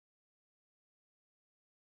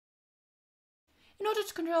In order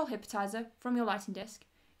to control Hypnotizer from your lighting disk,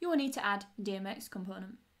 you will need to add the DMX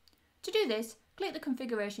component. To do this, click the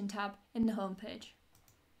Configuration tab in the home page.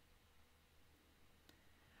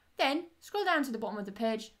 Then scroll down to the bottom of the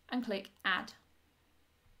page and click Add.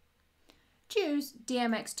 Choose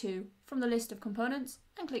DMX2 from the list of components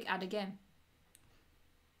and click Add again.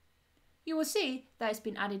 You will see that it's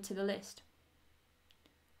been added to the list.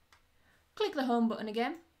 Click the Home button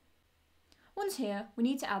again. Once here, we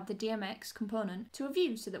need to add the DMX component to a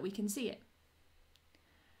view so that we can see it.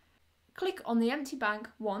 Click on the empty blank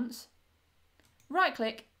once, right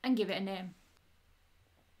click and give it a name.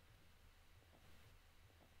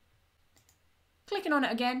 Clicking on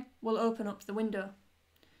it again will open up the window.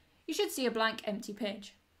 You should see a blank empty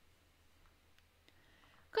page.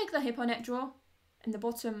 Click the HippoNet drawer in the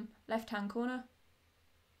bottom left hand corner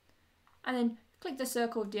and then click the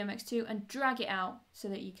circle of DMX2 and drag it out so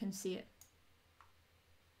that you can see it.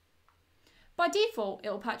 By default, it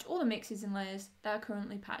will patch all the mixes and layers that are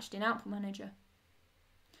currently patched in Output Manager.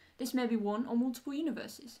 This may be one or multiple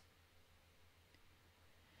universes.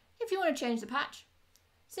 If you want to change the patch,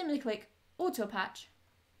 simply click Auto Patch.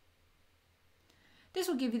 This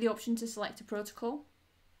will give you the option to select a protocol,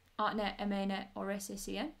 ArtNet, MANet or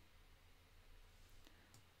SACN,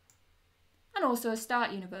 and also a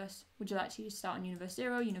start universe. Would you like to start on Universe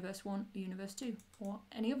 0, Universe 1, or Universe 2, or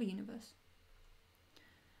any other universe?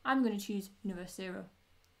 I'm going to choose Universe 0.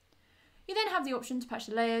 You then have the option to patch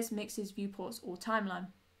the layers, mixes, viewports, or timeline.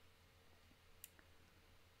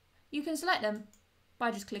 You can select them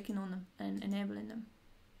by just clicking on them and enabling them.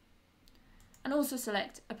 And also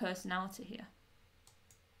select a personality here.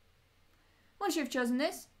 Once you've chosen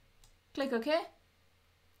this, click OK.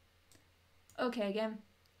 OK again.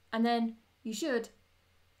 And then you should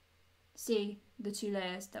see the two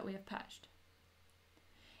layers that we have patched.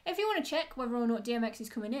 If you want to check whether or not DMX is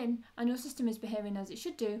coming in and your system is behaving as it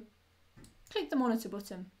should do, click the Monitor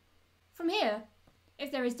button. From here,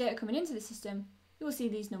 if there is data coming into the system, you will see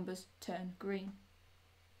these numbers turn green.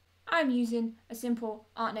 I'm using a simple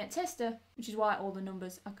ArtNet tester, which is why all the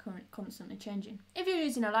numbers are constantly changing. If you're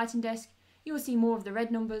using a lighting desk, you will see more of the red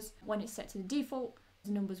numbers. When it's set to the default,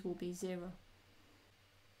 the numbers will be 0.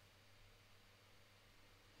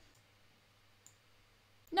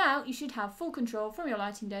 Now you should have full control from your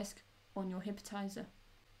lighting desk on your Hypnotizer.